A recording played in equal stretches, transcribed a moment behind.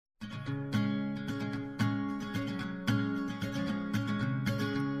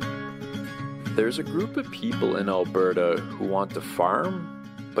There's a group of people in Alberta who want to farm,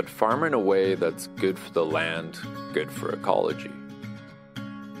 but farm in a way that's good for the land, good for ecology.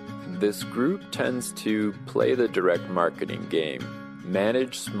 This group tends to play the direct marketing game,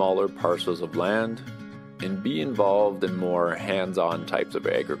 manage smaller parcels of land, and be involved in more hands-on types of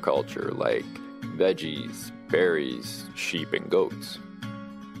agriculture like veggies, berries, sheep, and goats.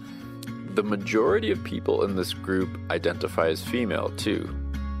 The majority of people in this group identify as female too.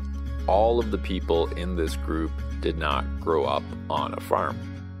 All of the people in this group did not grow up on a farm.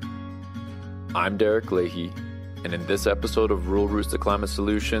 I'm Derek Leahy, and in this episode of Rural Roots to Climate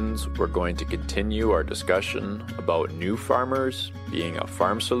Solutions, we're going to continue our discussion about new farmers being a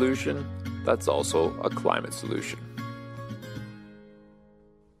farm solution that's also a climate solution.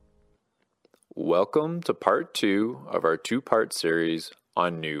 Welcome to part 2 of our 2-part series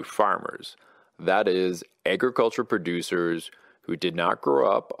on new farmers. That is, agriculture producers who did not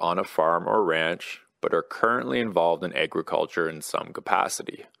grow up on a farm or ranch, but are currently involved in agriculture in some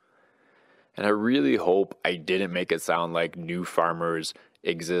capacity. And I really hope I didn't make it sound like new farmers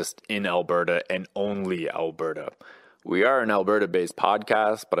exist in Alberta and only Alberta. We are an Alberta-based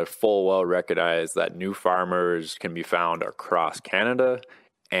podcast, but I full well recognize that new farmers can be found across Canada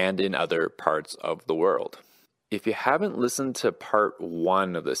and in other parts of the world. If you haven't listened to part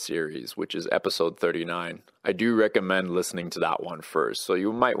 1 of the series, which is episode 39, I do recommend listening to that one first, so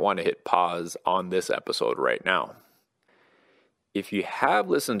you might want to hit pause on this episode right now. If you have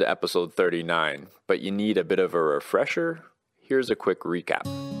listened to episode 39, but you need a bit of a refresher, here's a quick recap.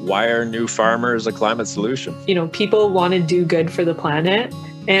 Why are new farmers a climate solution? People want to do good for the planet,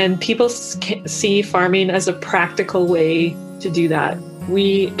 and people see farming as a practical way to do that.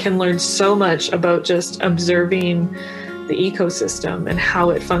 We can learn so much about just observing the ecosystem and how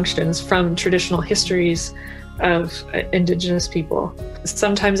it functions from traditional histories of Indigenous people.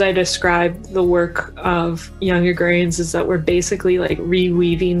 Sometimes I describe the work of young agrarians as that we're basically like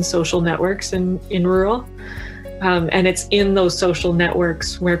reweaving social networks in rural. And it's in those social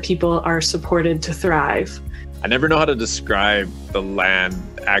networks where people are supported to thrive. I never know how to describe the land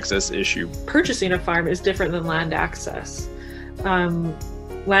access issue. Purchasing a farm is different than land access.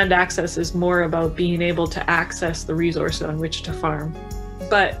 Land access is more about being able to access the resource on which to farm.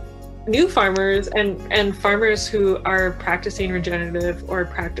 But new farmers and farmers who are practicing regenerative or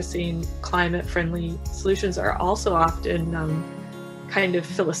practicing climate-friendly solutions are also often kind of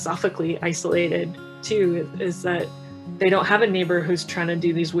philosophically isolated too, is that they don't have a neighbor who's trying to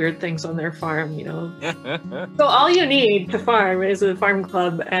do these weird things on their farm, So all you need to farm is a farm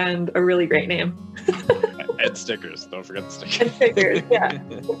club and a really great name. And stickers. Don't forget the stickers. And stickers, yeah.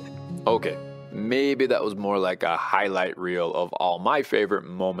 Okay, maybe that was more like a highlight reel of all my favorite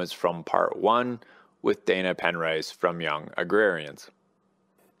moments from part 1 with Dana Penrice from Young Agrarians.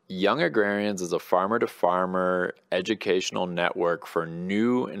 Young Agrarians is a farmer-to-farmer educational network for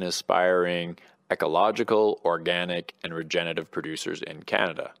new and aspiring ecological, organic, and regenerative producers in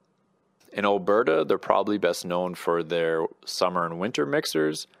Canada. In Alberta, they're probably best known for their summer and winter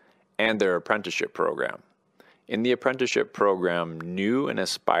mixers and their apprenticeship program. In the apprenticeship program, new and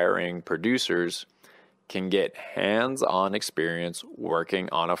aspiring producers can get hands-on experience working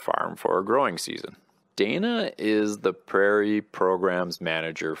on a farm for a growing season. Dana is the Prairie Programs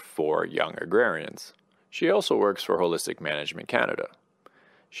Manager for Young Agrarians. She also works for Holistic Management Canada.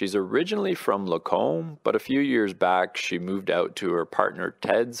 She's originally from Lacombe, but a few years back she moved out to her partner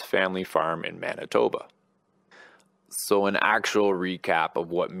Ted's family farm in Manitoba. So an actual recap of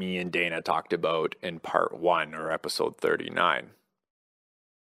what me and Dana talked about in part 1 or episode 39.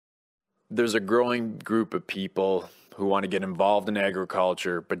 There's a growing group of people who want to get involved in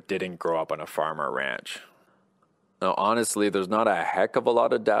agriculture but didn't grow up on a farm or ranch. Now honestly, there's not a heck of a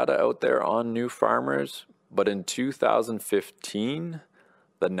lot of data out there on new farmers, but in 2015,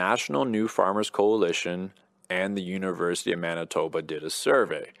 the National New Farmers Coalition and the University of Manitoba did a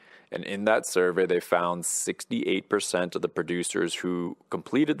survey. And in that survey, they found 68% of the producers who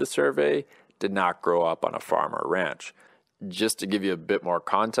completed the survey did not grow up on a farm or ranch. Just to give you a bit more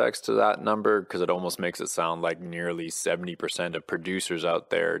context to that number, because it almost makes it sound like nearly 70% of producers out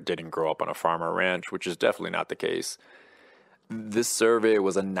there didn't grow up on a farm or ranch, which is definitely not the case. This survey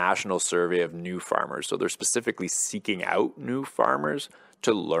was a national survey of new farmers, so they're specifically seeking out new farmers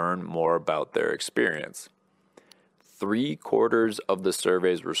to learn more about their experience. 3/4 of the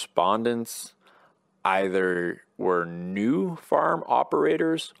survey's respondents either were new farm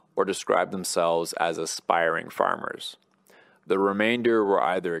operators or described themselves as aspiring farmers. The remainder were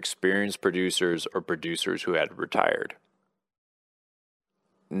either experienced producers or producers who had retired.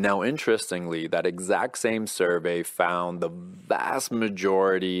 Now, interestingly, that exact same survey found the vast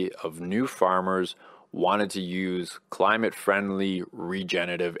majority of new farmers wanted to use climate-friendly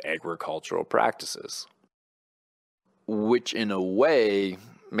regenerative agricultural practices, which in a way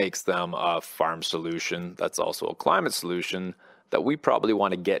makes them a farm solution that's also a climate solution that we probably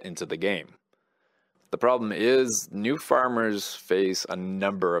want to get into the game. The problem is new farmers face a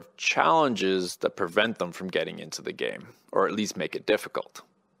number of challenges that prevent them from getting into the game, or at least make it difficult.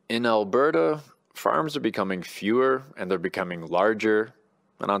 In Alberta, farms are becoming fewer and they're becoming larger.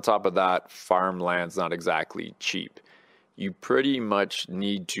 And on top of that, farmland's not exactly cheap. You pretty much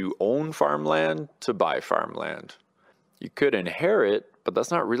need to own farmland to buy farmland. You could inherit, but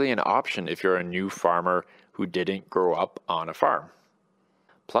that's not really an option if you're a new farmer who didn't grow up on a farm.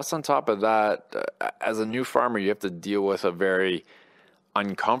 Plus, on top of that, as a new farmer, you have to deal with a very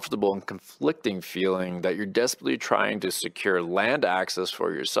uncomfortable and conflicting feeling that you're desperately trying to secure land access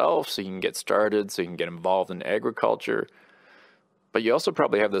for yourself so you can get started, so you can get involved in agriculture. But you also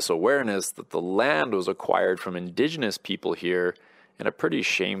probably have this awareness that the land was acquired from indigenous people here in a pretty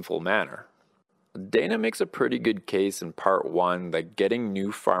shameful manner. Dana makes a pretty good case in part one that getting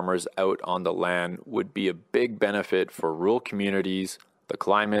new farmers out on the land would be a big benefit for rural communities, the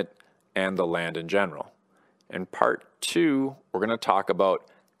climate, and the land in general. In part two, we're going to talk about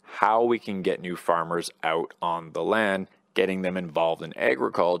how we can get new farmers out on the land, getting them involved in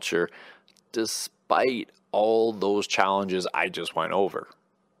agriculture, despite all those challenges I just went over.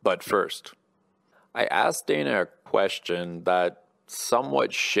 But first, I asked Dana a question that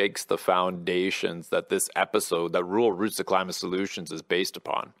somewhat shakes the foundations that this episode, that Rural Roots to Climate Solutions, is based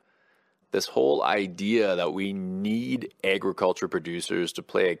upon. This whole idea that we need agriculture producers to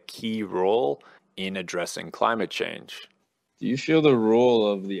play a key role in addressing climate change. Do you feel the role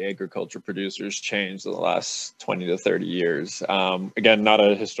of the agriculture producers changed in the last 20 to 30 years? Again, not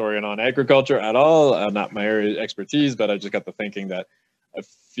a historian on agriculture at all, not my area of expertise, but I just got the thinking that I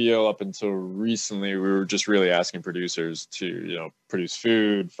feel up until recently, we were just really asking producers to, produce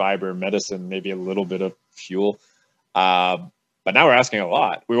food, fiber, medicine, maybe a little bit of fuel. But now we're asking a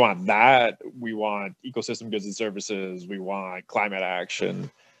lot. We want that. We want ecosystem goods and services. We want climate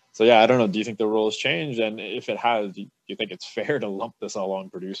action. So yeah, I don't know. Do you think the role has changed? And if it has, do you think it's fair to lump this all on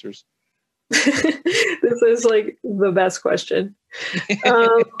producers? This is like the best question.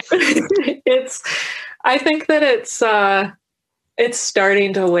 I think that it's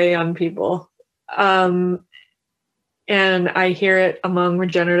starting to weigh on people. And I hear it among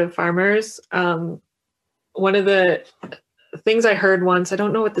regenerative farmers. One of the things I heard once, I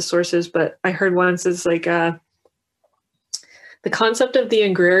don't know what the source is, but I heard once is like the concept of the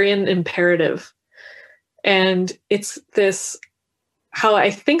agrarian imperative. And it's this, how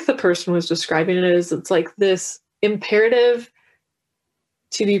I think the person was describing it is, it's like this imperative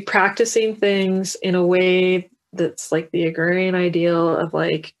to be practicing things in a way that's like the agrarian ideal of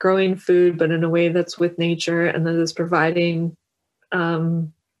like growing food, but in a way that's with nature and that is providing,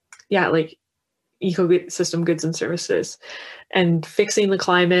 like ecosystem goods and services and fixing the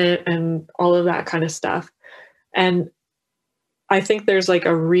climate and all of that kind of stuff. And I think there's like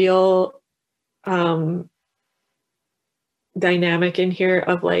a real dynamic in here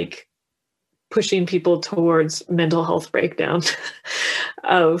of like pushing people towards mental health breakdown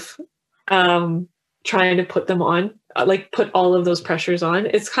of trying to put them on, like put all of those pressures on.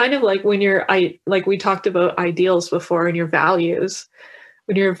 It's kind of like when like we talked about ideals before and your values.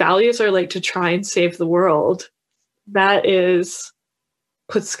 When your values are like to try and save the world, that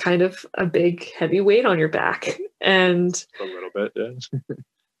puts kind of a big heavy weight on your back. And a little bit, yeah.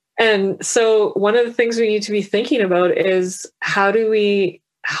 And so one of the things we need to be thinking about is how do we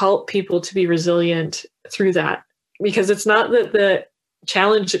help people to be resilient through that? Because it's not that the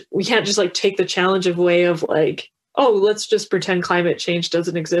challenge, we can't just like take the challenge away of like, oh, let's just pretend climate change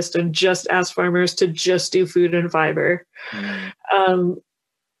doesn't exist and just ask farmers to just do food and fiber.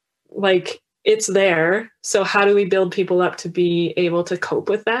 Like it's there. So how do we build people up to be able to cope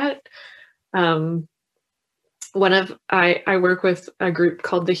with that? I work with a group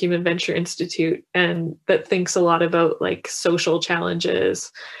called the Human Venture Institute, and that thinks a lot about like social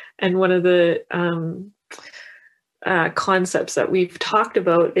challenges. And one of the concepts that we've talked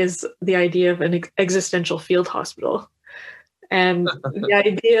about is the idea of an existential field hospital. And the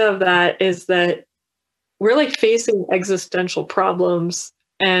idea of that is that we're like facing existential problems,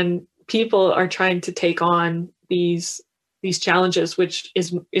 and people are trying to take on these challenges, which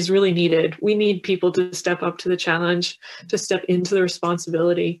is really needed. We need people to step up to the challenge, to step into the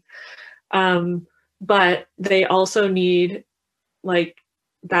responsibility. But they also need like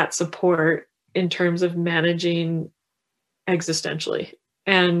that support in terms of managing existentially.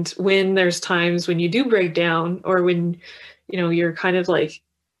 And when there's times when you do break down, or when, you're kind of like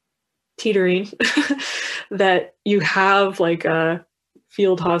teetering, that you have like a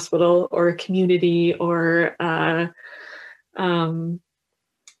field hospital or a community or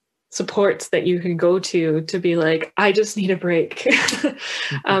supports that you can go to be like, I just need a break.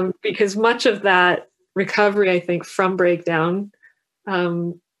 Because much of that recovery, I think, from breakdown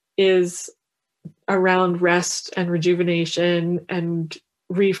is around rest and rejuvenation and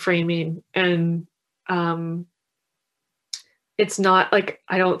reframing. And it's not like,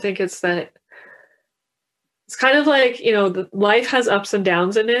 I don't think it's that, it's kind of like, the life has ups and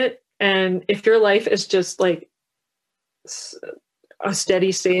downs in it. And if your life is just like a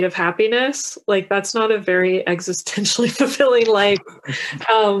steady state of happiness, like that's not a very existentially fulfilling life.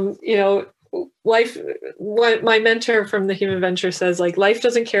 Life, what my mentor from the Human Venture says, like, life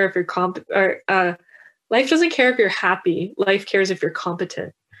doesn't care if you're life doesn't care if you're happy. Life cares if you're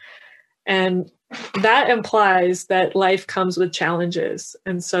competent. And that implies that life comes with challenges.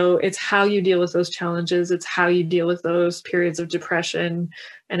 And so it's how you deal with those challenges. It's how you deal with those periods of depression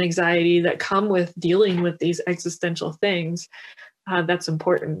and anxiety that come with dealing with these existential things. That's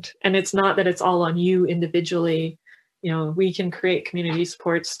important. And it's not that it's all on you individually. We can create community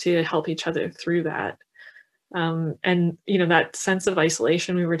supports to help each other through that. And, that sense of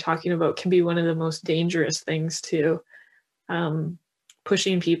isolation we were talking about can be one of the most dangerous things to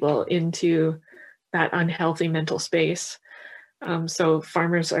pushing people into that unhealthy mental space. So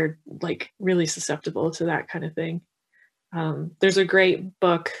farmers are like really susceptible to that kind of thing. There's a great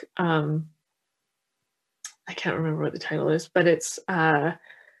book. I can't remember what the title is, but it's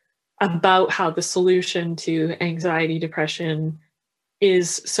about how the solution to anxiety, depression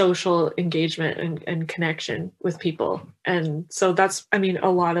is social engagement and connection with people. And so that's, a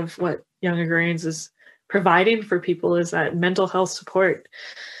lot of what Young Agrarians is providing for people is that mental health support.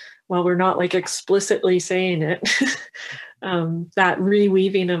 While we're not like explicitly saying it, that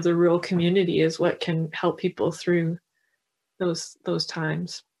reweaving of the rural community is what can help people through those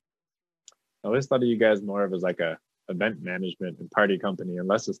times. I always thought of you guys more of as like a event management and party company and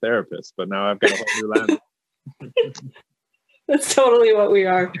less as therapists, but now I've got a whole new land. That's totally what we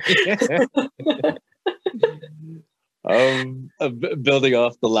are. Building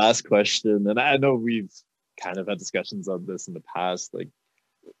off the last question, and I know we've kind of had discussions on this in the past, like,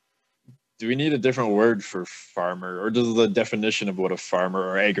 do we need a different word for farmer, or does the definition of what a farmer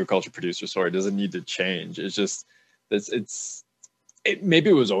or agriculture producer, does it need to change? It's just, maybe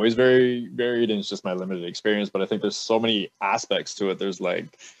it was always very varied and it's just my limited experience, but I think there's so many aspects to it. There's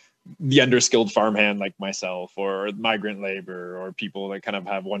like the underskilled farmhand like myself, or migrant labor, or people that kind of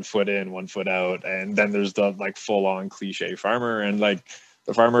have 1 foot in, 1 foot out. And then there's the like full on cliche farmer, and like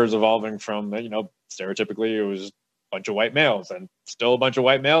the farmer is evolving from, stereotypically it was a bunch of white males, and still a bunch of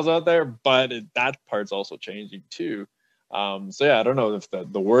white males out there, but that part's also changing too. So yeah, I don't know if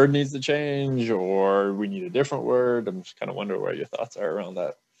the word needs to change or we need a different word. I'm just kind of wondering where your thoughts are around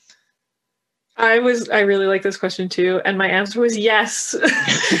that. I really like this question too. And my answer was yes.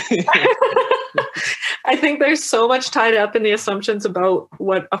 I think there's so much tied up in the assumptions about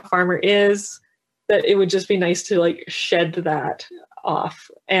what a farmer is that it would just be nice to like shed that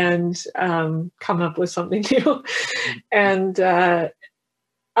off and come up with something new. And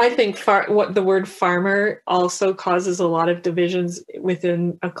I think what the word farmer also causes a lot of divisions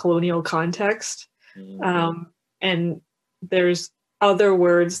within a colonial context. And there's other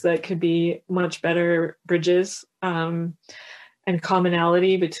words that could be much better bridges and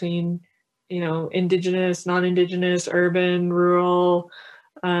commonality between, indigenous, non-indigenous, urban, rural,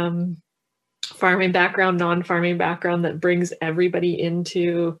 farming background, non-farming background, that brings everybody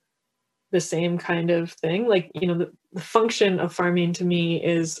into the same kind of thing. Like, the function of farming to me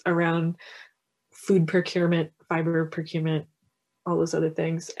is around food procurement, fiber procurement, all those other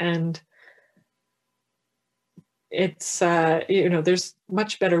things. And it's, there's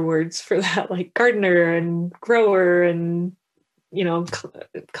much better words for that, like gardener and grower and,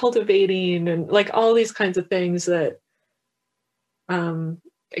 cultivating and like all these kinds of things that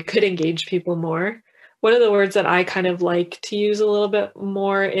it could engage people more. One of the words that I kind of like to use a little bit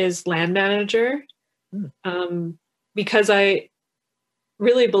more is land manager, because I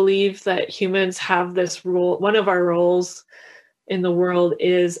really believe that humans have this role. One of our roles in the world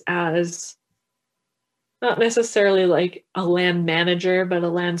is as not necessarily like a land manager, but a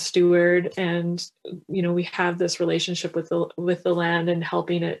land steward. And, we have this relationship with the land and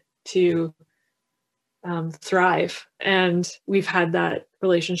helping it to thrive. And we've had that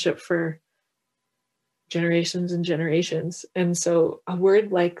relationship for generations and generations. And so a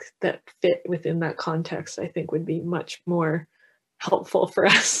word like that fit within that context, I think would be much more helpful for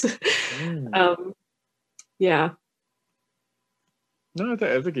us. Yeah. No,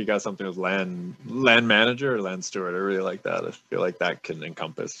 I think you got something with land manager or land steward. I really like that. I feel like that can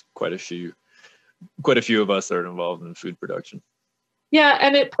encompass quite a few of us that are involved in food production. Yeah,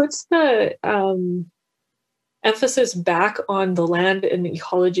 and it puts the emphasis back on the land and the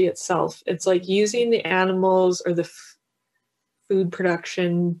ecology itself. It's like using the animals or the food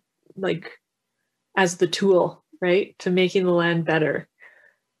production like as the tool, right, to making the land better.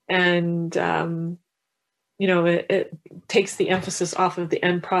 And it takes the emphasis off of the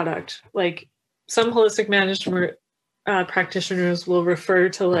end product. Like some holistic management practitioners will refer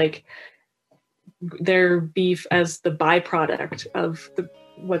to like their beef as the byproduct of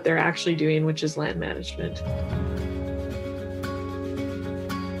what they're actually doing, which is land management.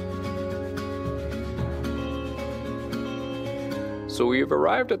 So we've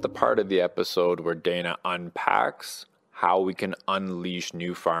arrived at the part of the episode where Dana unpacks how we can unleash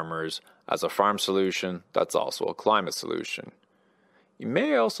new farmers as a farm solution that's also a climate solution. You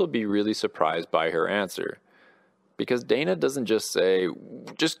may also be really surprised by her answer, because Dana doesn't just say,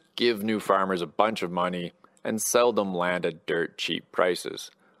 just give new farmers a bunch of money and sell them land at dirt cheap prices.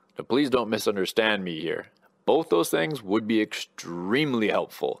 Now, please don't misunderstand me here. Both those things would be extremely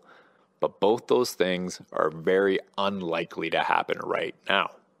helpful, but both those things are very unlikely to happen right now.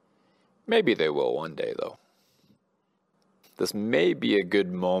 Maybe they will one day, though. This may be a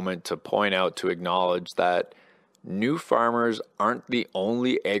good moment to point out to acknowledge that new farmers aren't the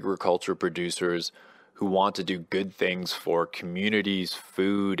only agriculture producers who want to do good things for communities,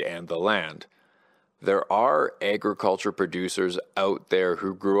 food, and the land. There are agriculture producers out there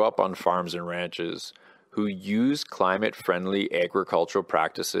who grew up on farms and ranches, who use climate-friendly agricultural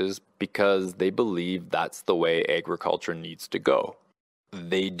practices because they believe that's the way agriculture needs to go.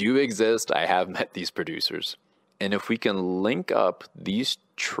 They do exist. I have met these producers. And if we can link up these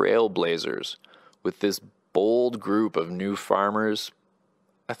trailblazers with this bold group of new farmers,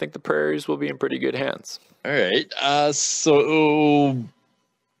 I think the prairies will be in pretty good hands. All right. So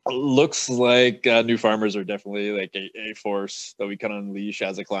looks like new farmers are definitely like a force that we can unleash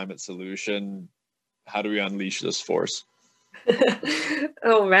as a climate solution. How do we unleash this force?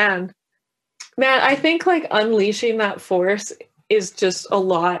 Oh, man, I think like unleashing that force is just a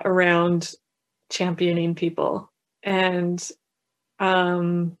lot around championing people and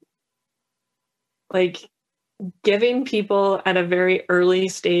like giving people at a very early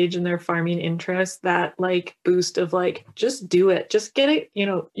stage in their farming interest that like boost of like, just do it, just get it,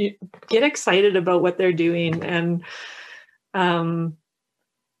 you get excited about what they're doing. And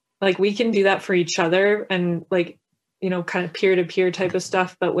like we can do that for each other and like, kind of peer-to-peer type of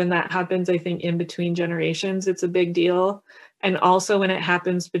stuff. But when that happens, I think in between generations, it's a big deal. And also when it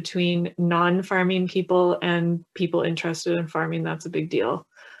happens between non-farming people and people interested in farming, that's a big deal.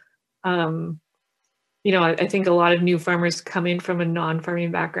 I think a lot of new farmers coming from a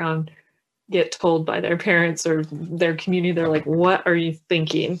non-farming background get told by their parents or their community, they're like, what are you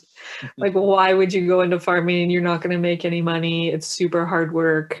thinking? Like, why would you go into farming? You're not going to make any money. It's super hard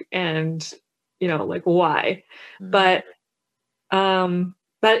work. And, like, why? But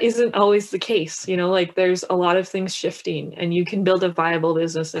that isn't always the case. Like there's a lot of things shifting and you can build a viable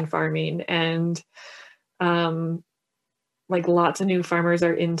business in farming. And like lots of new farmers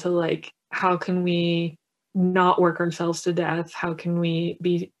are into like, how can we not work ourselves to death? How can we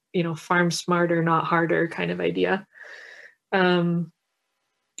be, farm smarter, not harder kind of idea. And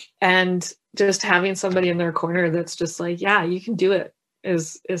just having somebody in their corner that's just like, yeah, you can do it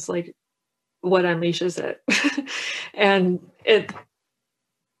is like what unleashes it. And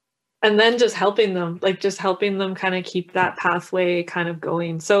then just helping them kind of keep that pathway kind of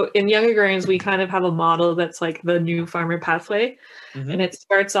going. So in Young Agrarians, we kind of have a model that's like the new farmer pathway. Mm-hmm. And it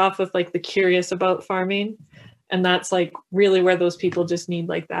starts off with like the curious about farming. And that's like really where those people just need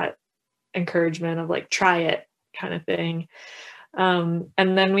like that encouragement of like, try it kind of thing. And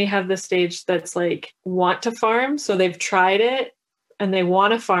then we have the stage that's like want to farm. So they've tried it and they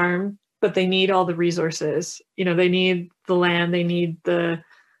want to farm, but they need all the resources. They need the land, they need the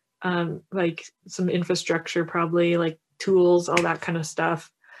like some infrastructure, probably like tools, all that kind of stuff.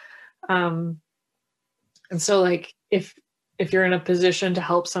 And so like if you're in a position to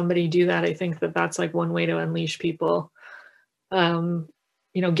help somebody do that, I think that that's like one way to unleash people.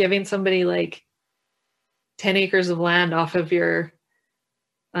 Giving somebody like 10 acres of land off of your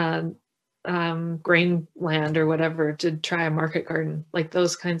grain land or whatever to try a market garden, like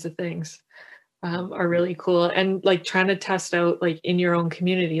those kinds of things are really cool. And like trying to test out like in your own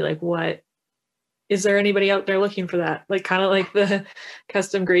community, like what is there anybody out there looking for that? Like kind of like the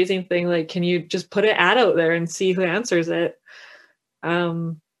custom grazing thing, like can you just put an ad out there and see who answers it?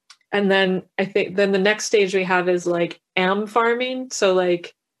 And then I think then the next stage we have is like am farming. So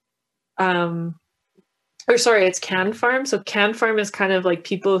like, it's can farm. So can farm is kind of like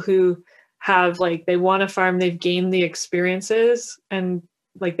people who have like, they want to farm, they've gained the experiences and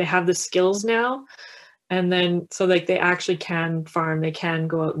like they have the skills now. And then, so like they actually can farm, they can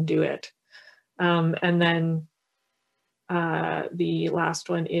go out and do it. And then the last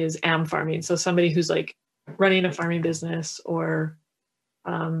one is am farming. So somebody who's like running a farming business or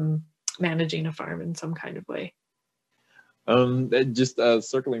managing a farm in some kind of way. Just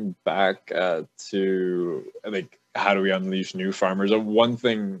circling back to like, how do we unleash new farmers? One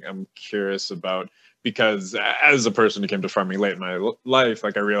thing I'm curious about, because as a person who came to farming late in my life,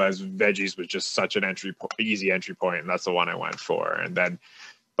 like I realized veggies was just such an easy entry point, and that's the one I went for. And then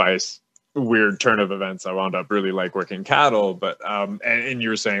by weird turn of events, I wound up really like working cattle. But and you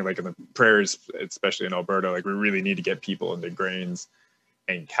were saying like in the prairies, especially in Alberta, like we really need to get people into grains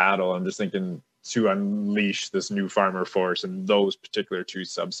and cattle. I'm just thinking, to unleash this new farmer force in those particular two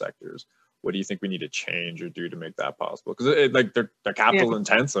subsectors, what do you think we need to change or do to make that possible? Because like they're capital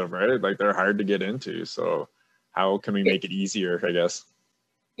intensive, right? Like they're hard to get into. So how can we make it easier, I guess?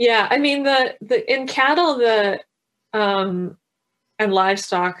 Yeah, I mean the in cattle, and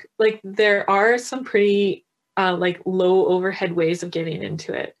livestock, like there are some pretty like low overhead ways of getting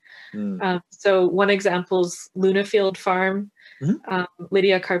into it. So one example is Lunafield Farm.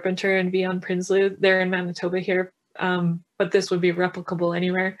 Lydia Carpenter and Vion Prinsloo, they're in Manitoba here, but this would be replicable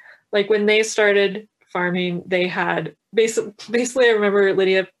anywhere. Like when they started farming, they had basically I remember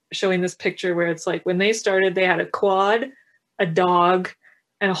Lydia showing this picture where it's like when they started, they had a quad, a dog,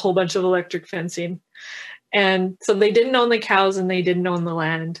 and a whole bunch of electric fencing. And so they didn't own the cows and they didn't own the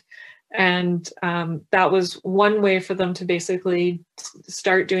land. And that was one way for them to basically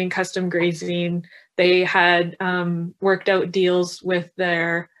start doing custom grazing. They had worked out deals with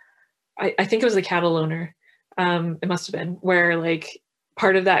their, I think it was the cattle owner, it must have been, where like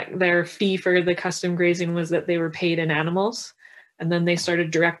part of that, their fee for the custom grazing was that they were paid in animals. And then they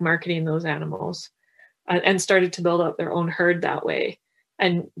started direct marketing those animals and started to build up their own herd that way.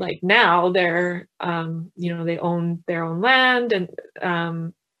 And like now they're, they own their own land and,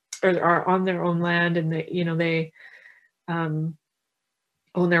 or are on their own land, and they own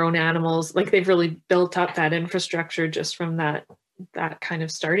their own animals. Like they've really built up that infrastructure just from that kind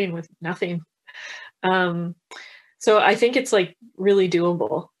of starting with nothing. So I think it's like really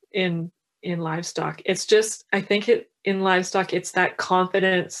doable in livestock. It's just, I think in livestock, it's that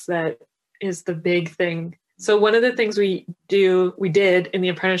confidence that is the big thing. So one of the things we did in the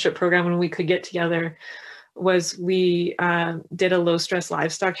apprenticeship program when we could get together was we did a low stress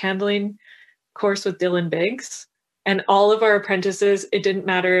livestock handling course with Dylan Biggs, and all of our apprentices, it didn't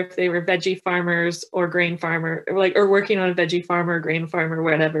matter if they were veggie farmers or grain farmer, or working on a veggie farm or grain farm or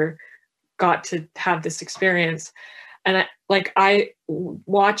whatever, got to have this experience. And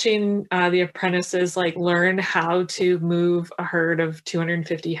watching the apprentices like learn how to move a herd of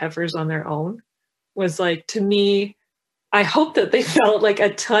 250 heifers on their own was like, to me, I hope that they felt like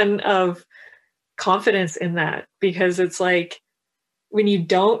a ton of confidence in that, because it's like when you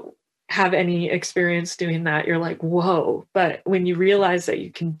don't have any experience doing that, you're like, whoa. But when you realize that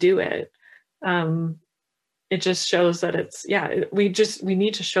you can do it, it just shows that it's, we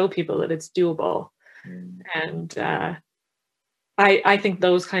need to show people that it's doable. And I think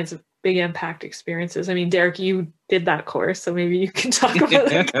those kinds of big impact experiences, I mean, Derek, you did that course, so maybe you can talk about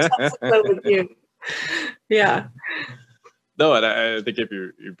that with you. Yeah. No, and I think if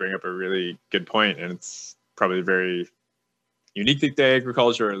you bring up a really good point, and it's probably very unique to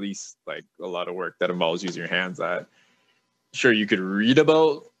agriculture, or at least like a lot of work that involves using your hands. That sure, you could read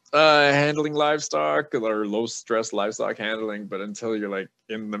about handling livestock or low stress livestock handling, but until you're like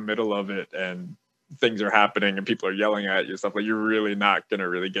in the middle of it and things are happening and people are yelling at you, stuff like, you're really not gonna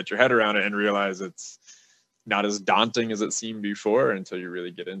really get your head around it and realize it's not as daunting as it seemed before until you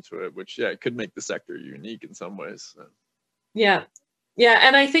really get into it, which it could make the sector unique in some ways. So. Yeah,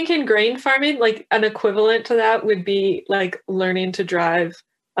 and I think in grain farming, like an equivalent to that would be like learning to drive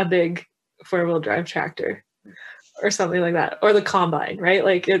a big 4-wheel drive tractor or something like that, or the combine, right?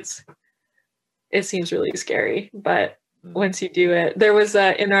 Like it seems really scary, but once you do it, there was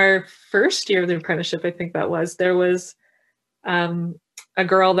in our first year of the apprenticeship, I think there was a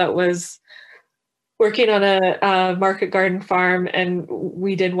girl that was working on a market garden farm, and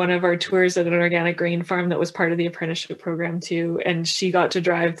we did one of our tours at an organic grain farm that was part of the apprenticeship program too. And she got to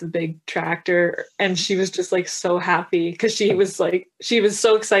drive the big tractor, and she was just like so happy because she was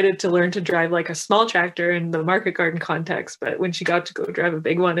so excited to learn to drive like a small tractor in the market garden context. But when she got to go drive a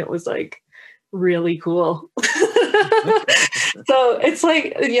big one, it was like really cool. So it's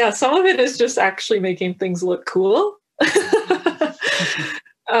like, yeah, some of it is just actually making things look cool.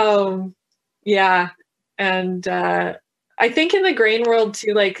 Yeah. And I think in the grain world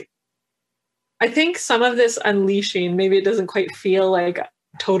too, like, I think some of this unleashing, maybe it doesn't quite feel like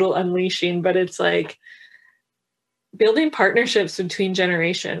total unleashing, but it's like building partnerships between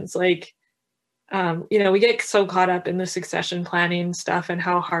generations. Like, we get so caught up in the succession planning stuff and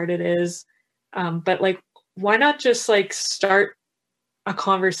how hard it is. But like, why not just like start a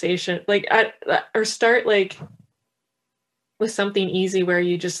conversation, like or start like with something easy where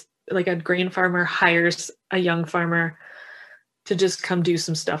you just, like, a grain farmer hires a young farmer to just come do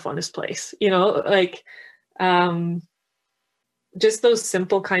some stuff on his place, like, just those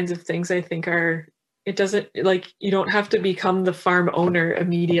simple kinds of things, I think it doesn't, like, you don't have to become the farm owner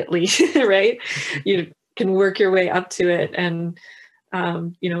immediately, right? You can work your way up to it and,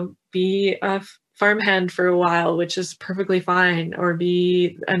 be a farmhand for a while, which is perfectly fine, or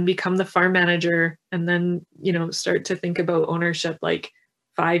become the farm manager, and then, start to think about ownership like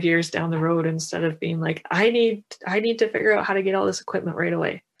 5 years down the road, instead of being like, I need to figure out how to get all this equipment right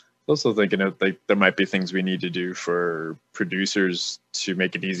away. Also thinking of, like, there might be things we need to do for producers to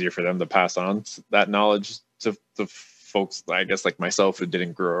make it easier for them to pass on that knowledge to the folks, I guess, like myself, who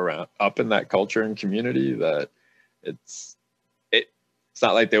didn't grow up in that culture and community. That it's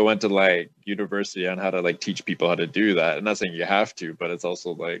not like they went to like university on how to like teach people how to do that. I'm not saying you have to, but it's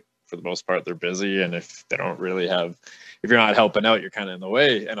also like, for the most part, they're busy, and if they don't really have, if you're not helping out, you're kind of in the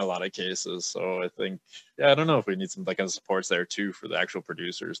way in a lot of cases. So I think, I don't know if we need some like kind of supports there too for the actual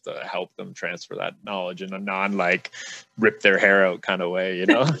producers to help them transfer that knowledge in a non like rip their hair out kind of way,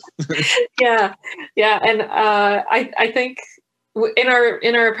 Yeah, and I think in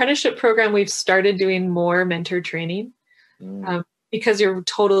our apprenticeship program, we've started doing more mentor training, because you're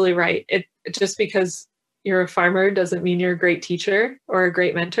totally right. It just because you're a farmer doesn't mean you're a great teacher or a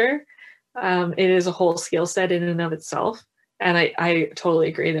great mentor. It is a whole skill set in and of itself. And I totally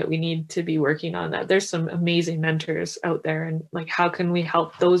agree that we need to be working on that. There's some amazing mentors out there, and like, how can we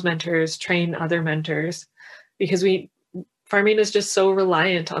help those mentors train other mentors? Because farming is just so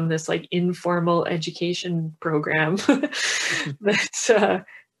reliant on this like informal education program that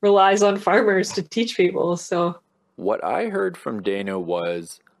relies on farmers to teach people. So what I heard from Dana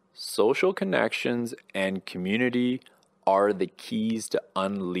was social connections and community are the keys to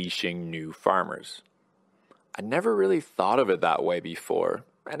unleashing new farmers. I never really thought of it that way before,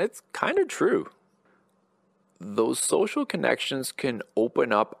 and it's kind of true. Those social connections can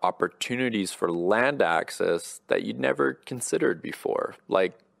open up opportunities for land access that you'd never considered before,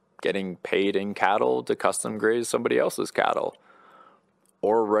 like getting paid in cattle to custom graze somebody else's cattle,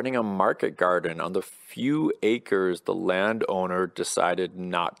 or running a market garden on the few acres the landowner decided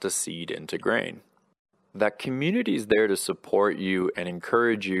not to seed into grain. That community is there to support you and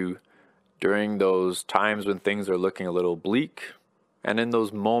encourage you during those times when things are looking a little bleak, and in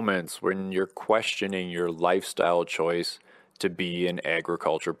those moments when you're questioning your lifestyle choice to be an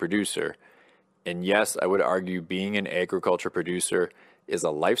agriculture producer. And yes, I would argue being an agriculture producer is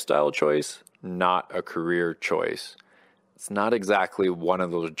a lifestyle choice, not a career choice. It's not exactly one of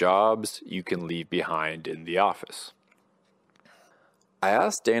those jobs you can leave behind in the office. I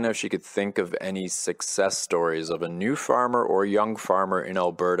asked Dana if she could think of any success stories of a new farmer or young farmer in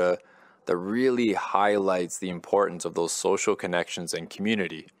Alberta that really highlights the importance of those social connections and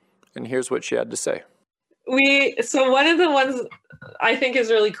community. And here's what she had to say. So one of the ones I think is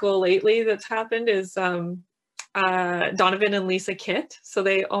really cool lately that's happened is Donovan and Lisa Kitt. So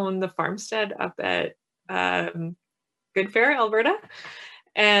they own the farmstead up at Good Fair, Alberta.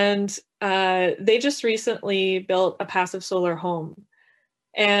 And they just recently built a passive solar home.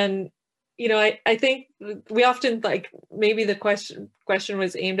 And, I think we often, like, maybe the question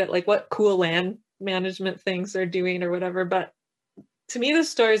was aimed at like what cool land management things they're doing or whatever. But to me, the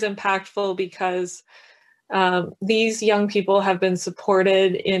story is impactful because these young people have been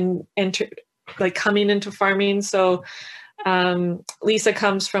supported in coming into farming. So Lisa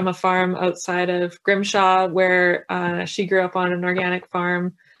comes from a farm outside of Grimshaw where she grew up on an organic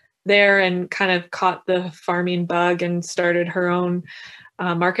farm there and kind of caught the farming bug and started her own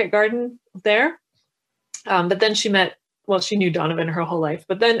market garden there. But then she knew Donovan her whole life,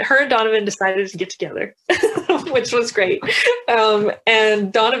 but then her and Donovan decided to get together, which was great.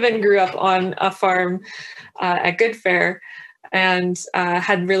 And Donovan grew up on a farm at Good Fair and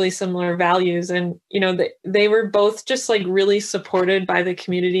had really similar values. And, they were both just like really supported by the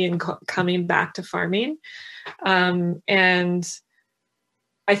community and coming back to farming. And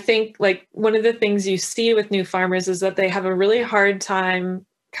I think like one of the things you see with new farmers is that they have a really hard time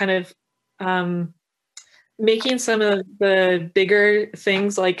kind of making some of the bigger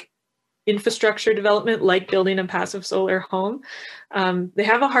things like infrastructure development, like building a passive solar home, they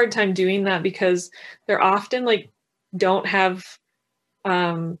have a hard time doing that because they're often like don't have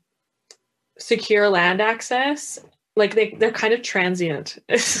secure land access. Like they're kind of transient.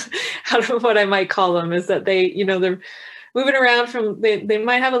 How what I might call them is that they, you know, they're moving around from they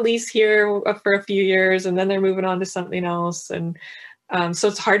might have a lease here for a few years and then they're moving on to something else, and so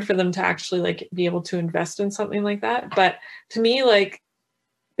it's hard for them to actually like be able to invest in something like that. But to me, like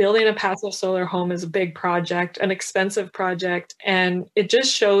building a passive solar home is a big project, an expensive project, and it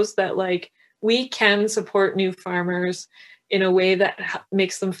just shows that like we can support new farmers in a way that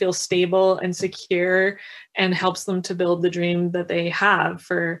makes them feel stable and secure and helps them to build the dream that they have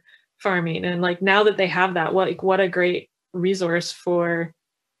for farming. And like now that they have that, what a great resource for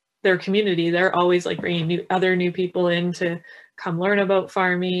their community. They're always like bringing other new people in to come learn about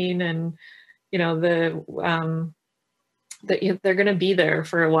farming, and you know that they're going to be there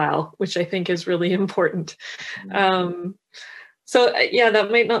for a while, which I think is really important. So yeah,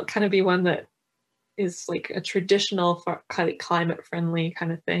 that might not kind of be one that is like a traditional climate friendly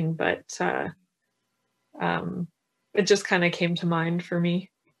kind of thing, but it just kind of came to mind for me.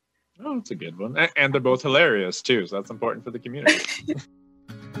 Oh, it's a good one. And they're both hilarious too, so that's important for the community.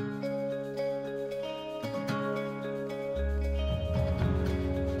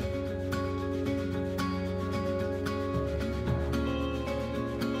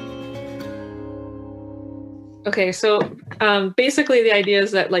 Okay, so basically the idea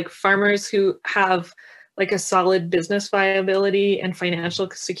is that like farmers who have like a solid business viability and financial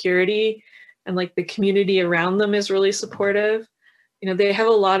security, and like the community around them is really supportive, you know,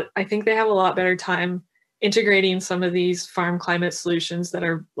 I think they have a lot better time integrating some of these farm climate solutions that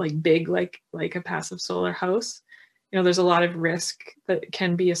are like big, like a passive solar house. You know, there's a lot of risk that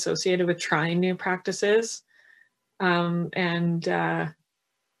can be associated with trying new practices.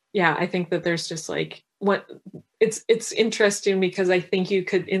 Yeah, I think that there's just like it's interesting because I think you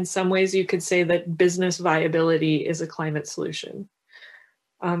could, in some ways, you could say that business viability is a climate solution,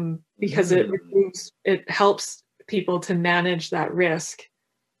 because it helps people to manage that risk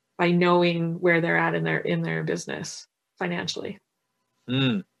by knowing where they're at in their business financially.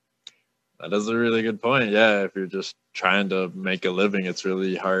 That is a really good point. Yeah, if you're just trying to make a living, it's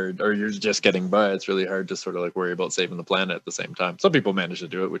really hard, or you're just getting by, it's really hard to sort of like worry about saving the planet at the same time. Some people manage to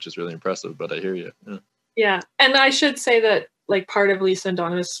do it, which is really impressive, but I hear you. Yeah. And I should say that like part of Lisa and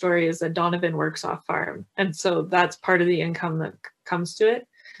Donovan's story is that Donovan works off farm. And so that's part of the income that comes to it.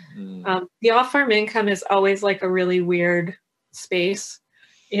 The off-farm income is always like a really weird space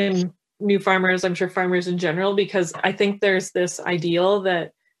in new farmers, I'm sure farmers in general, because I think there's this ideal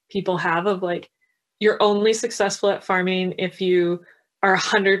that people have of like, you're only successful at farming if you are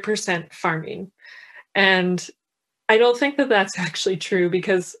 100% farming. And I don't think that that's actually true,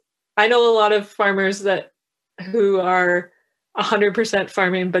 because I know a lot of farmers who are 100%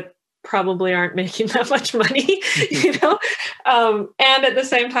 farming, but probably aren't making that much money, you know? And at the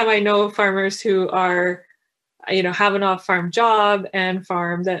same time, I know farmers who are, you know, have an off-farm job and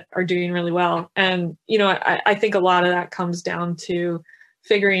farm that are doing really well. And, you know, I think a lot of that comes down to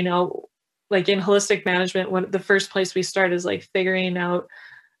figuring out, like in holistic management, the first place we start is like figuring out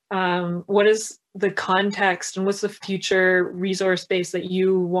what is the context and what's the future resource base that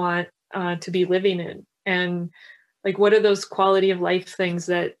you want to be living in, and like what are those quality of life things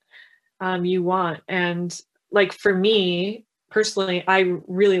that you want. And like for me personally, I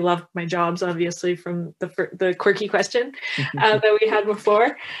really loved my jobs, obviously, from the quirky question that we had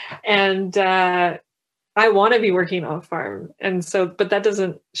before, and I want to be working off farm. And so, but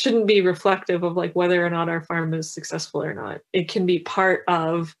that shouldn't be reflective of like whether or not our farm is successful or not. It can be part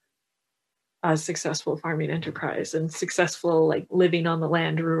of a successful farming enterprise and successful like living on the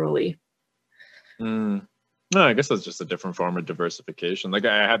land rurally. No, I guess that's just a different form of diversification. Like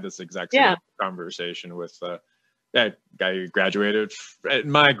I had this exact same conversation with a guy who graduated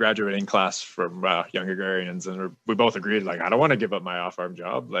in my graduating class from Young Agrarians, and we both agreed like I don't want to give up my off-farm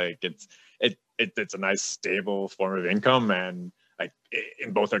job. Like it's a nice stable form of income, and like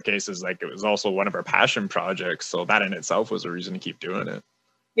in both our cases, like it was also one of our passion projects, so that in itself was a reason to keep doing it.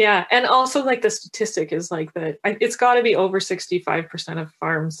 Yeah, and also like the statistic is like that it's got to be over 65% of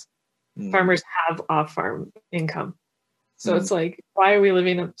farmers have off-farm income. So it's like, why are we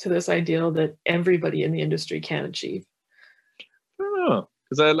living up to this ideal that everybody in the industry can achieve? I don't know,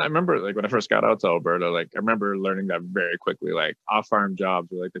 because I remember like when I first got out to Alberta, like I remember learning that very quickly, like off-farm jobs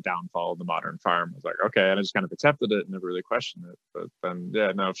were like the downfall of the modern farm. I was like, okay, and I just kind of accepted it and never really questioned it. But then,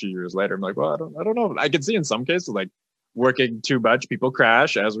 yeah, now a few years later, I'm like, well, I don't know. I can see in some cases like working too much, people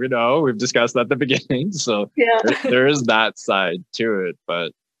crash, as we know. We've discussed that at the beginning. So Yeah. there is that side to it.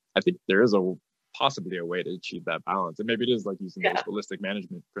 But I think there is possibly a way to achieve that balance. And maybe it is like using those holistic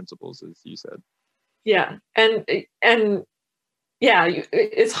management principles, as you said. Yeah. And yeah,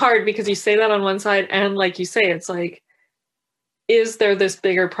 it's hard because you say that on one side, and like you say, it's like, is there this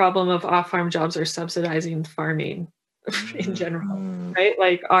bigger problem of off-farm jobs or subsidizing farming in general, right?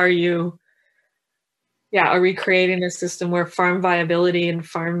 Like, are we creating a system where farm viability and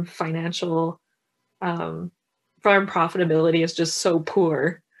farm financial, farm profitability is just so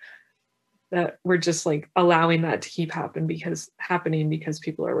poor that we're just like allowing that to keep happening because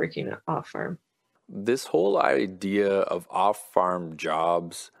people are working off-farm? This whole idea of off-farm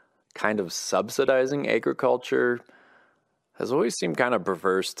jobs kind of subsidizing agriculture has always seemed kind of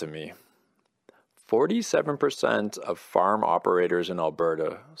perverse to me. 47% of farm operators in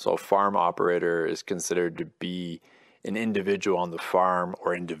Alberta, so a farm operator is considered to be an individual on the farm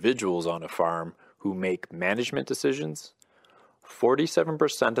or individuals on a farm who make management decisions.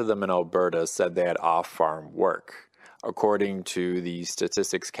 47% of them in Alberta said they had off-farm work, according to the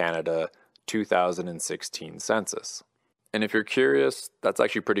Statistics Canada 2016 census. And if you're curious, that's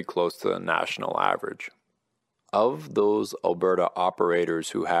actually pretty close to the national average. Of those Alberta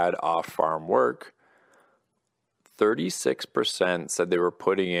operators who had off-farm work, 36% said they were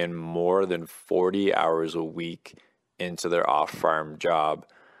putting in more than 40 hours a week into their off-farm job,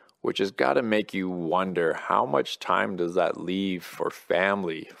 which has got to make you wonder, how much time does that leave for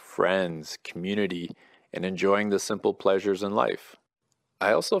family, friends, community, and enjoying the simple pleasures in life?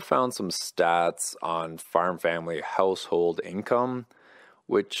 I also found some stats on farm family household income,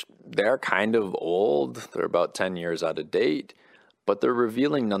 which they're kind of old. They're about 10 years out of date, but they're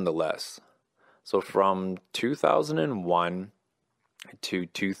revealing nonetheless. So from 2001 to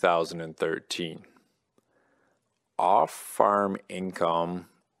 2013, off-farm income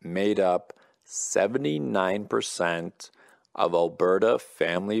made up 79% of Alberta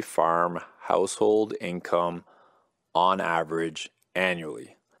family farm household income on average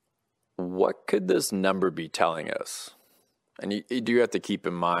annually. What could this number be telling us? And you do have to keep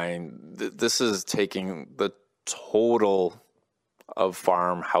in mind that this is taking the total of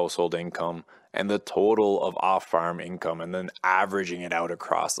farm household income and the total of off-farm income and then averaging it out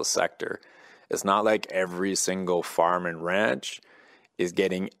across the sector. It's not like every single farm and ranch is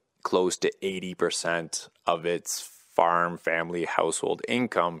getting close to 80% of its farm family household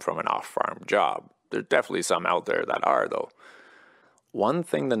income from an off-farm job. There's definitely some out there that are, though. One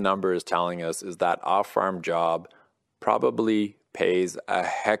thing the number is telling us is that off-farm job probably pays a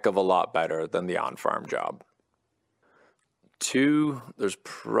heck of a lot better than the on-farm job. 2, there's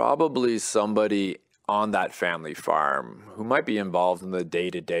probably somebody on that family farm who might be involved in the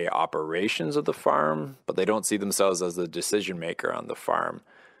day-to-day operations of the farm, but they don't see themselves as the decision maker on the farm,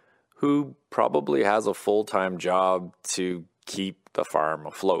 who probably has a full-time job to keep the farm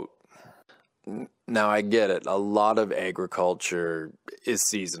afloat. Now, I get it. A lot of agriculture is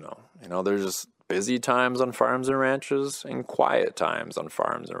seasonal. There's just busy times on farms and ranches and quiet times on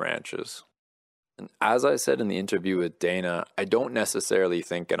farms and ranches. And as I said in the interview with Dana, I don't necessarily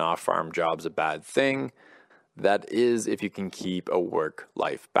think an off-farm job's a bad thing. That is, if you can keep a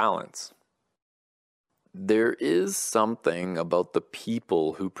work-life balance. There is something about the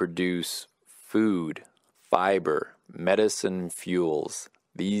people who produce food, fiber, medicine, fuels,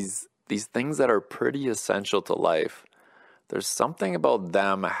 these things that are pretty essential to life. There's something about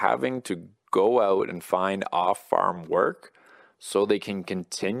them having to go out and find off-farm work so they can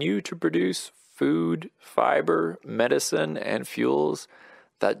continue to produce food, fiber, medicine, and fuels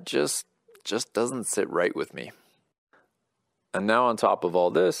that just doesn't sit right with me. And now on top of all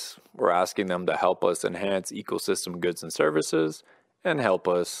this, we're asking them to help us enhance ecosystem goods and services and help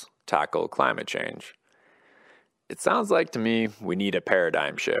us tackle climate change. It sounds like to me we need a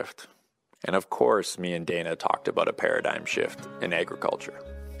paradigm shift. And of course, me and Dana talked about a paradigm shift in agriculture.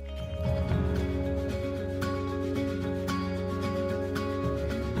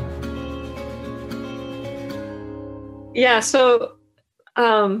 Yeah. So,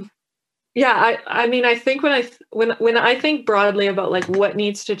 I mean, I think when I think broadly about like what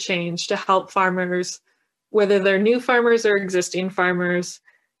needs to change to help farmers, whether they're new farmers or existing farmers,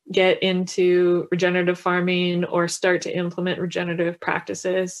 get into regenerative farming or start to implement regenerative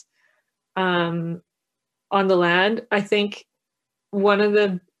practices on the land, I think one of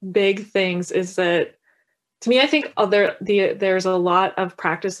the big things is that, to me, I think there's a lot of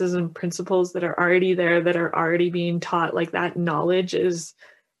practices and principles that are already there, that are already being taught. Like, that knowledge is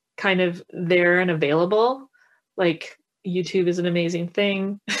kind of there and available. Like, YouTube is an amazing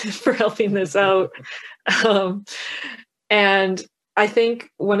thing for helping this out. And I think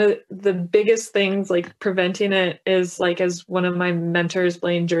one of the biggest things like preventing it is like, as one of my mentors,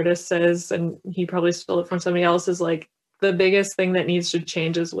 Blaine Jurtis, says, and he probably stole it from somebody else, is like, the biggest thing that needs to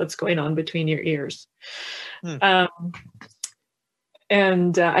change is what's going on between your ears.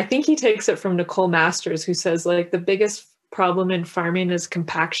 And I think he takes it from Nicole Masters, who says like the biggest problem in farming is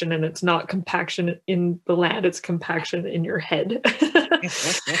compaction, and it's not compaction in the land, it's compaction in your head.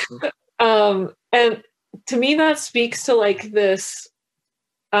 And to me, that speaks to like this,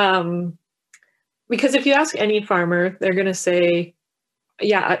 because if you ask any farmer, they're going to say,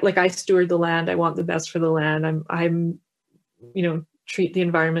 yeah, like I steward the land. I want the best for the land. I'm, you know, treat the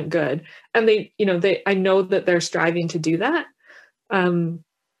environment good. And I know that they're striving to do that.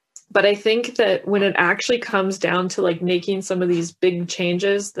 But I think that when it actually comes down to like making some of these big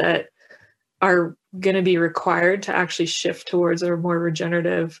changes that are going to be required to actually shift towards a more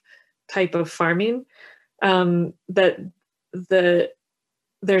regenerative type of farming, there's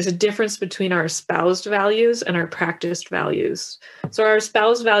a difference between our espoused values and our practiced values. So our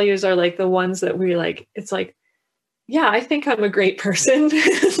espoused values are like the ones that we like, it's like, yeah, I think I'm a great person.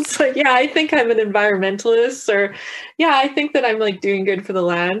 It's like, yeah, I think I'm an environmentalist, or yeah, I think that I'm like doing good for the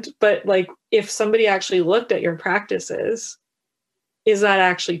land. But like, if somebody actually looked at your practices, is that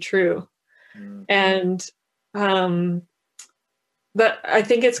actually true? And but I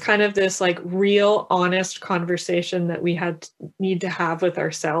think it's kind of this like real honest conversation that we need to have with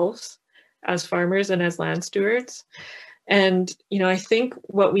ourselves as farmers and as land stewards. And, you know, I think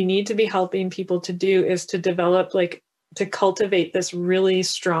what we need to be helping people to do is to develop, like, to cultivate this really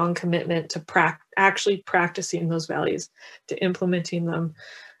strong commitment to actually practicing those values, to implementing them,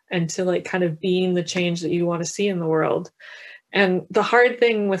 and to like kind of being the change that you want to see in the world. And the hard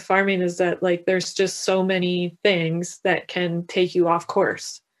thing with farming is that like there's just so many things that can take you off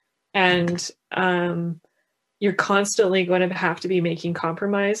course. And you're constantly going to have to be making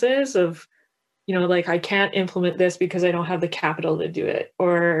compromises of, you know, like I can't implement this because I don't have the capital to do it,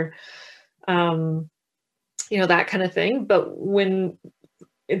 or, you know, that kind of thing. But when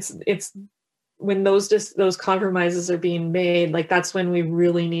when those compromises are being made, like that's when we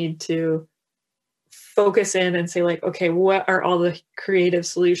really need to focus in and say like, okay, what are all the creative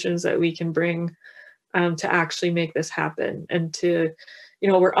solutions that we can bring to actually make this happen? And to, you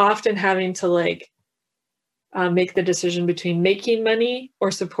know, we're often having to like make the decision between making money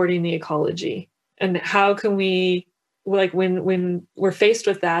or supporting the ecology. And how can we, like, when we're faced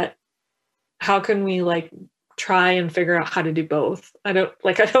with that, how can we like try and figure out how to do both? I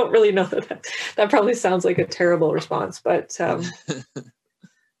don't really know that probably sounds like a terrible response, but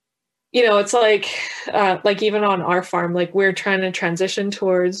you know, it's like even on our farm, like we're trying to transition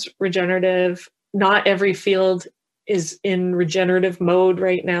towards regenerative. Not every field is in regenerative mode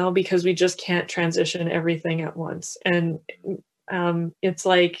right now because we just can't transition everything at once. And it's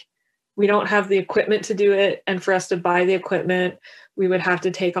like, we don't have the equipment to do it. And for us to buy the equipment, we would have to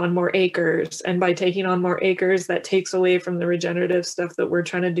take on more acres. And by taking on more acres, that takes away from the regenerative stuff that we're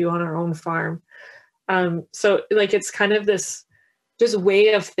trying to do on our own farm. So like, it's kind of this just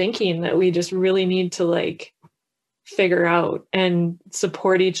way of thinking that we just really need to like figure out and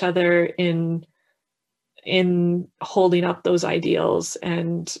support each other in holding up those ideals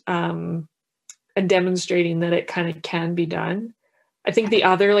and demonstrating that it kind of can be done. I think the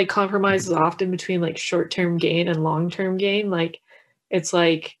other like compromise is often between like short-term gain and long-term gain. Like, it's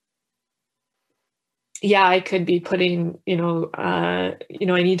like, yeah, I could be putting, I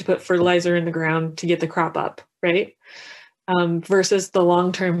need to put fertilizer in the ground to get the crop up, right? Versus the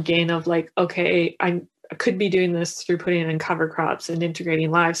long-term gain of like, okay, I could be doing this through putting in cover crops and integrating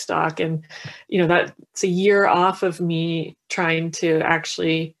livestock. And, you know, that's a year off of me trying to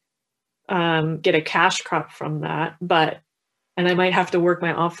actually get a cash crop from that. And I might have to work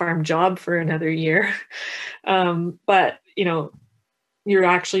my off-farm job for another year. But, you know, you're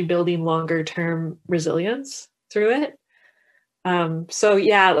actually building longer-term resilience through it. So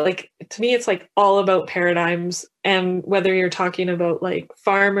yeah, like to me, it's like all about paradigms. And whether you're talking about like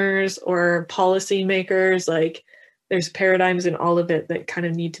farmers or policymakers, like there's paradigms in all of it that kind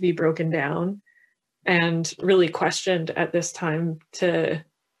of need to be broken down and really questioned at this time to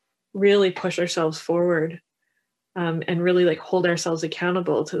really push ourselves forward. And really like hold ourselves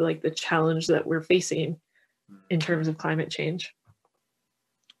accountable to like the challenge that we're facing in terms of climate change.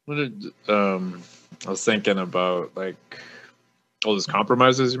 I was thinking about like all those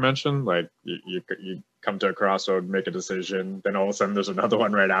compromises you mentioned, like you come to a crossroad, make a decision, then all of a sudden there's another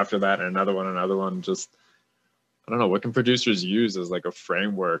one right after that, and another one, just, don't know, what can producers use as like a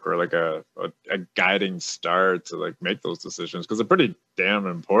framework or like a guiding star to like make those decisions? Because they're pretty damn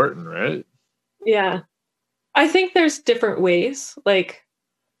important, right? Yeah. I think there's different ways, like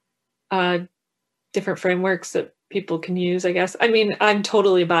different frameworks that people can use, I guess. I mean, I'm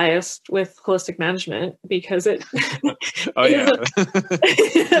totally biased with holistic management because it Oh yeah.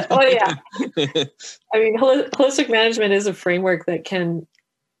 oh yeah. I mean, holistic management is a framework that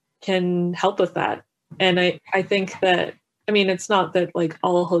can help with that. And I think that, I mean, it's not that like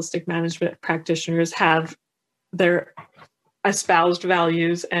all holistic management practitioners have their espoused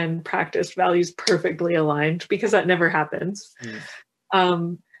values and practiced values perfectly aligned, because that never happens.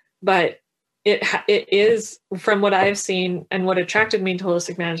 But it is, from what I've seen, and what attracted me to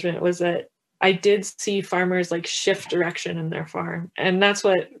holistic management was that I did see farmers like shift direction in their farm. And that's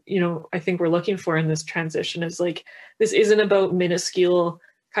what, I think we're looking for in this transition, is like, this isn't about minuscule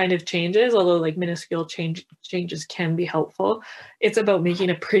kind of changes, although like minuscule changes can be helpful. It's about making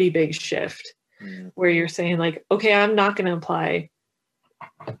a pretty big shift where you're saying like, okay, I'm not going to apply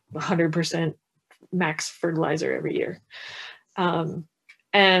 100% max fertilizer every year.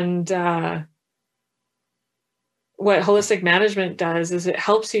 What holistic management does is it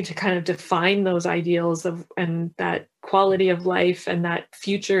helps you to kind of define those ideals and that quality of life and that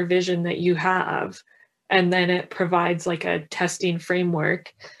future vision that you have. And then it provides like a testing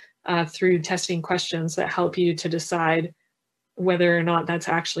framework through testing questions that help you to decide whether or not that's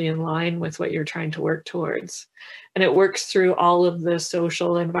actually in line with what you're trying to work towards. And it works through all of the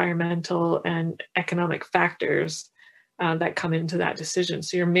social, environmental, and economic factors that come into that decision.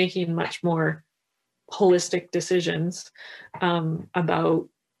 So you're making much more holistic decisions about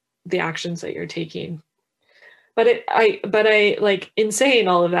the actions that you're taking. But I like, in saying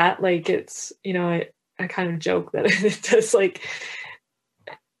all of that, like, it's, I kind of joke that it does, like,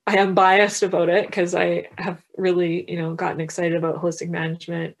 I am biased about it because I have really, gotten excited about holistic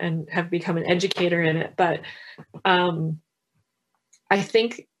management and have become an educator in it. But I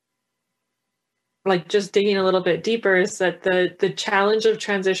think, like, just digging a little bit deeper, is that the challenge of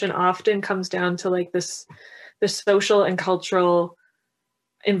transition often comes down to like the social and cultural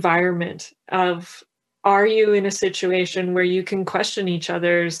environment of, are you in a situation where you can question each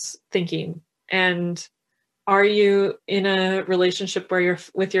other's thinking? And are you in a relationship where you're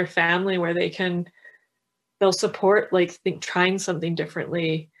with your family where they'll support like trying something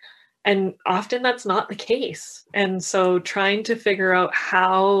differently? And often that's not the case. And so trying to figure out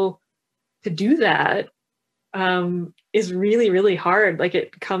how to do that is really, really hard. Like,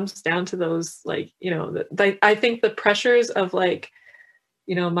 it comes down to those, like, I think the pressures of like,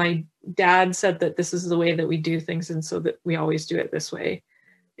 my dad said that this is the way that we do things, and so that we always do it this way,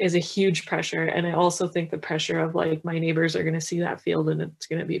 is a huge pressure. And I also think the pressure of like, my neighbors are going to see that field and it's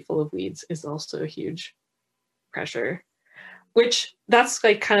going to be full of weeds, is also a huge pressure. Which, that's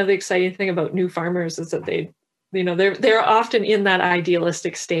like kind of the exciting thing about new farmers, is that they're often in that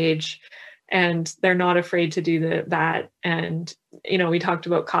idealistic stage, and they're not afraid to do that. And, we talked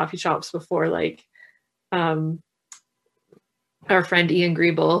about coffee shops before, like, our friend Ian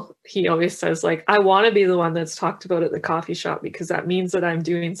Griebel, he always says like, I want to be the one that's talked about at the coffee shop, because that means that I'm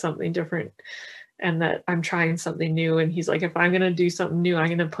doing something different and that I'm trying something new. And he's like, if I'm going to do something new, I'm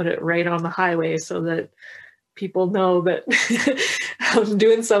going to put it right on the highway so that people know that I'm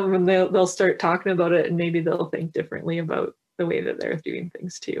doing something, and they'll start talking about it, and maybe they'll think differently about the way that they're doing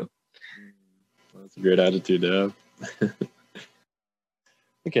things too. That's a great attitude to have.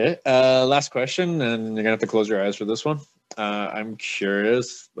 Okay, last question, and you're gonna have to close your eyes for this one. I'm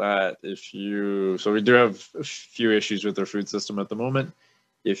curious that so we do have a few issues with our food system at the moment.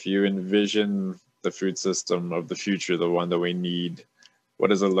 If you envision the food system of the future, the one that we need, what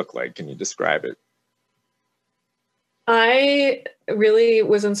does it look like? Can you describe it? I really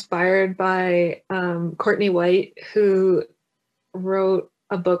was inspired by Courtney White, who wrote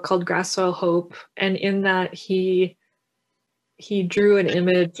a book called Grass Soil Hope. And in that, he drew an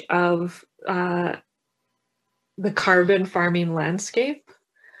image of the carbon farming landscape.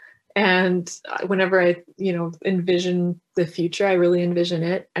 And whenever I, envision the future, I really envision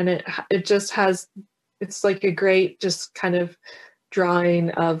it. And it just has, it's like a great just kind of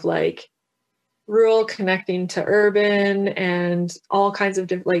drawing of like rural connecting to urban and all kinds of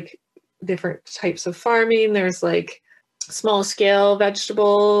different types of farming. There's like small scale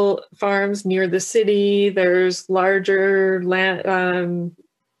vegetable farms near the city. There's larger land,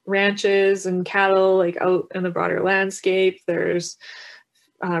 ranches and cattle like out in the broader landscape. There's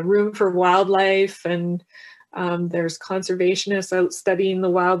room for wildlife, and there's conservationists out studying the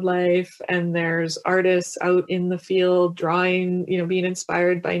wildlife, and there's artists out in the field drawing, being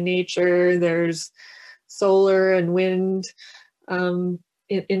inspired by nature. There's solar and wind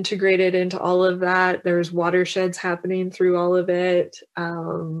integrated into all of that. There's watersheds happening through all of it.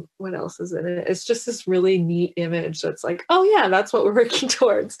 What else is in it? It's just this really neat image that's like, oh yeah, that's what we're working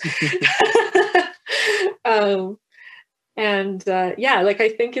towards. Yeah, like I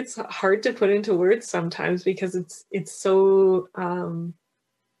think it's hard to put into words sometimes because it's so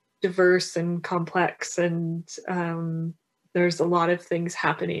diverse and complex, and there's a lot of things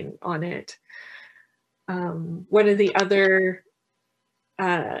happening on it. One of the other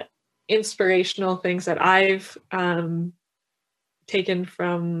inspirational things that I've taken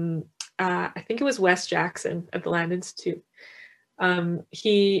from, I think it was Wes Jackson at the Land Institute.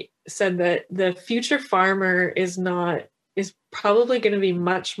 He said that the future farmer is probably going to be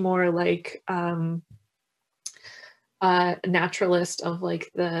much more like a naturalist of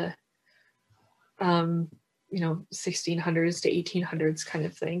like the 1600s to 1800s kind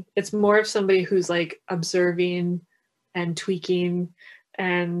of thing. It's more of somebody who's like observing and tweaking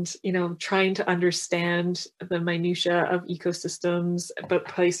and trying to understand the minutia of ecosystems, but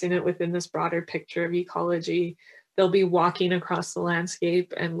placing it within this broader picture of ecology. They'll be walking across the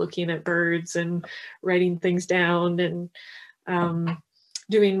landscape and looking at birds and writing things down and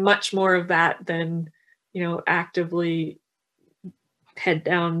doing much more of that than actively head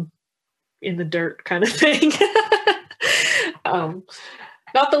down in the dirt kind of thing.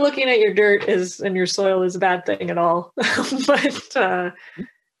 Not that looking at your dirt and your soil is a bad thing at all, but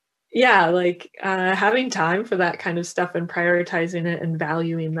yeah, like having time for that kind of stuff and prioritizing it and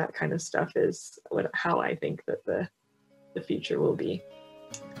valuing that kind of stuff is how I think that the future will be.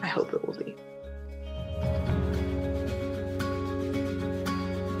 I hope it will be.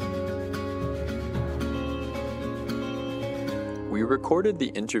 We recorded the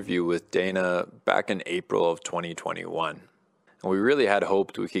interview with Dana back in April of 2021. And we really had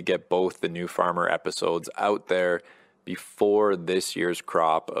hoped we could get both the New Farmer episodes out there before this year's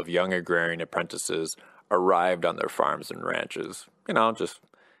crop of young agrarian apprentices arrived on their farms and ranches. Just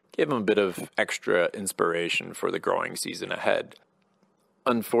give them a bit of extra inspiration for the growing season ahead.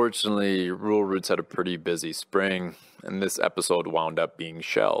 Unfortunately, Rural Roots had a pretty busy spring, and this episode wound up being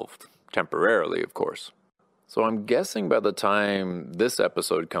shelved, temporarily, of course. So I'm guessing by the time this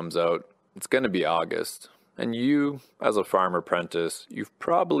episode comes out, it's going to be August. And you, as a farm apprentice, you've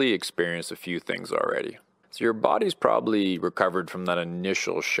probably experienced a few things already. So your body's probably recovered from that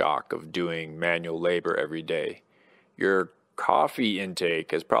initial shock of doing manual labor every day. Your coffee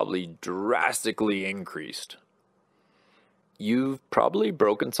intake has probably drastically increased. You've probably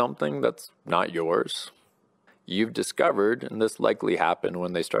broken something that's not yours. You've discovered, and this likely happened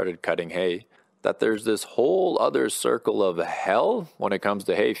when they started cutting hay, that there's this whole other circle of hell when it comes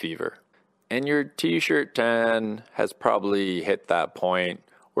to hay fever. And your t-shirt tan has probably hit that point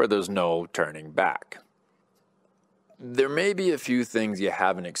where there's no turning back. There may be a few things you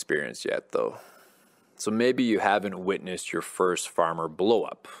haven't experienced yet, though. So maybe you haven't witnessed your first farmer blow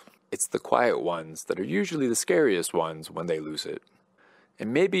up. It's the quiet ones that are usually the scariest ones when they lose it.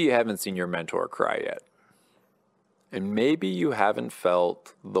 And maybe you haven't seen your mentor cry yet. And maybe you haven't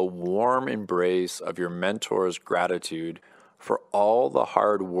felt the warm embrace of your mentor's gratitude for all the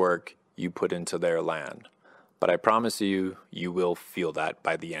hard work you put into their land. But I promise you, you will feel that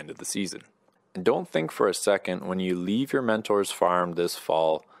by the end of the season. And don't think for a second when you leave your mentor's farm this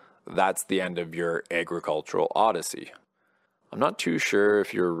fall, that's the end of your agricultural odyssey. I'm not too sure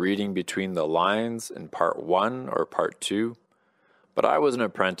if you're reading between the lines in part 1 or part 2, but I was an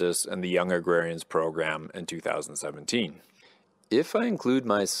apprentice in the Young Agrarians program in 2017. If I include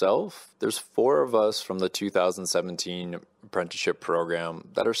myself, there's 4 of us from the 2017 apprenticeship program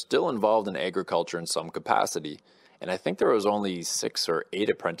that are still involved in agriculture in some capacity, and I think there was only 6 or 8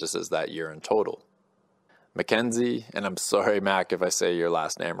 apprentices that year in total. Mackenzie, and I'm sorry, Mac, if I say your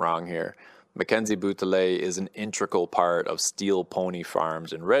last name wrong here, Mackenzie Boutelet is an integral part of Steel Pony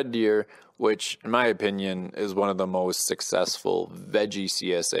Farms in Red Deer, which, in my opinion, is one of the most successful veggie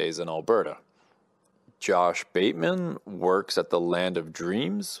CSAs in Alberta. Josh Bateman works at the Land of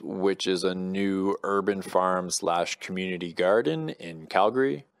Dreams, which is a new urban farm/community garden in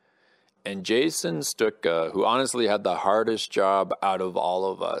Calgary. And Jason Stutka, who honestly had the hardest job out of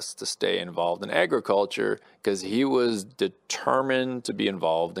all of us to stay involved in agriculture because he was determined to be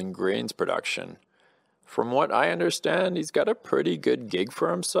involved in grains production. From what I understand, he's got a pretty good gig for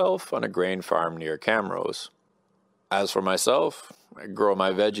himself on a grain farm near Camrose. As for myself, I grow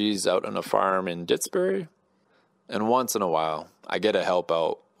my veggies out on a farm in Didsbury, and once in a while, I get to help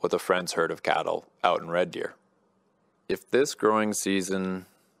out with a friend's herd of cattle out in Red Deer. If this growing season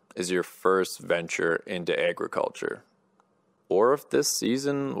is your first venture into agriculture, or if this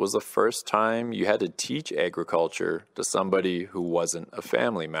season was the first time you had to teach agriculture to somebody who wasn't a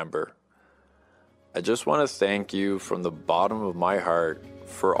family member. I just want to thank you from the bottom of my heart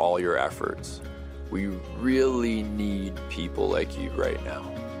for all your efforts. We really need people like you right now.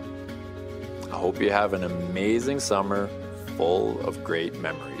 I hope you have an amazing summer full of great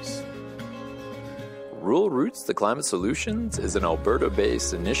memories. Rural Roots to Climate Solutions is an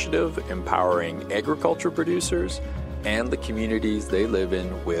Alberta-based initiative empowering agriculture producers and the communities they live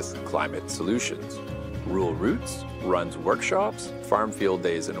in with climate solutions. Rural Roots runs workshops, farm field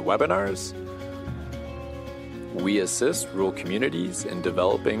days, and webinars. We assist rural communities in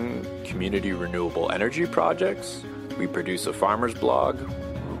developing community renewable energy projects. We produce a farmer's blog.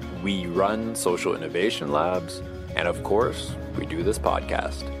 We run social innovation labs. And of course, we do this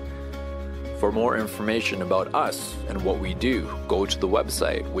podcast. For more information about us and what we do, go to the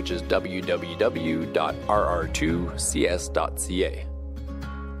website, which is www.rr2cs.ca.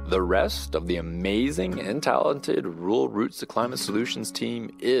 The rest of the amazing and talented Rural Roots to Climate Solutions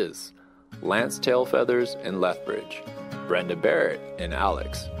team is Lance Tailfeathers in Lethbridge, Brenda Barrett in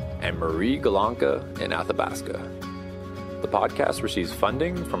Alex, and Marie Galanka in Athabasca. The podcast receives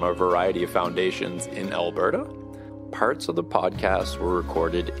funding from a variety of foundations in Alberta. Parts of the podcast were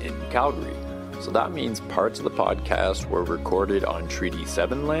recorded in Calgary. So that means parts of the podcast were recorded on Treaty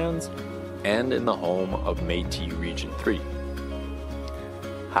 7 lands and in the home of Métis Region 3.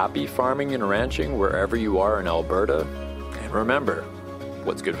 Happy farming and ranching wherever you are in Alberta. And remember,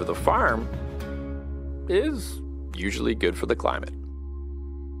 what's good for the farm is usually good for the climate.